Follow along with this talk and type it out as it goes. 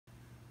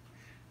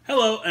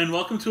Hello and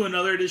welcome to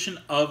another edition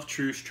of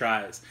Treusch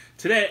Tries.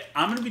 Today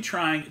I'm going to be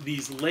trying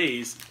these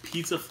Lay's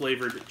pizza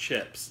flavored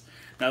chips.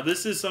 Now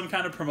this is some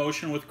kind of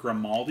promotion with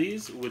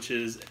Grimaldi's, which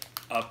is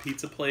a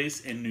pizza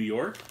place in New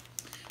York.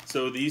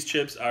 So these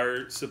chips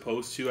are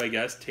supposed to, I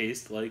guess,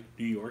 taste like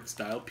New York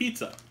style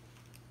pizza.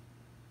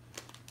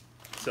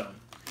 So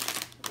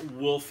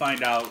we'll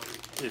find out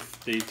if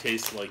they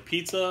taste like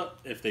pizza,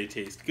 if they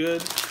taste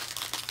good,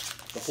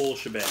 the whole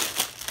shebang.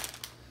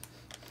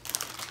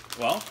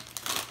 Well,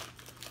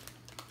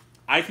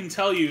 I can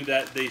tell you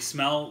that they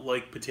smell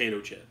like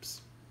potato chips.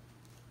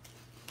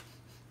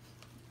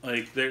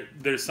 Like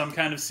there's some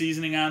kind of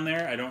seasoning on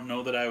there. I don't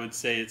know that I would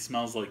say it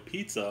smells like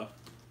pizza.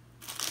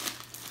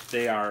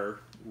 They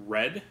are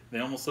red. They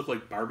almost look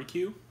like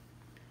barbecue.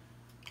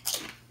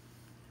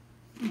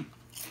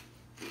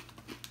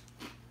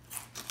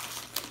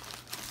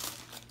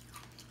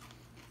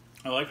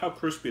 I like how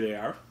crispy they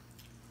are.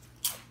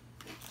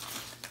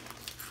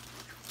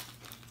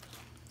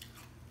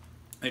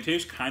 They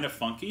taste kind of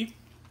funky.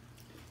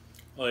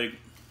 Like,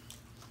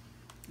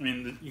 I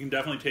mean, you can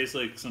definitely taste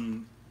like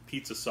some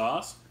pizza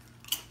sauce,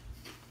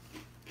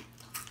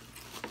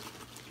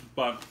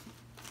 but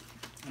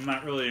I'm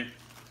not really,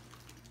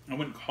 I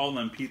wouldn't call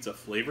them pizza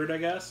flavored, I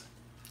guess.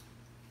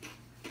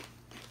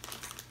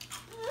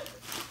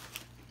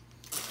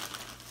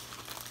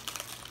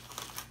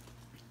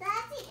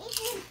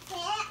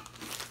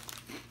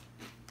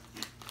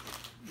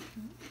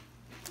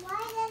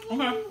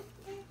 Okay.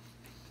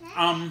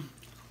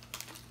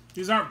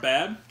 These aren't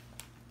bad.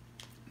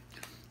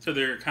 So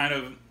they're kind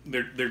of,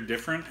 they're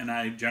different, and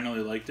I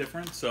generally like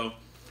different. So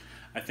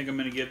I think I'm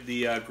going to give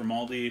the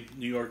Grimaldi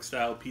New York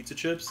style pizza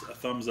chips a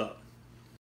thumbs up.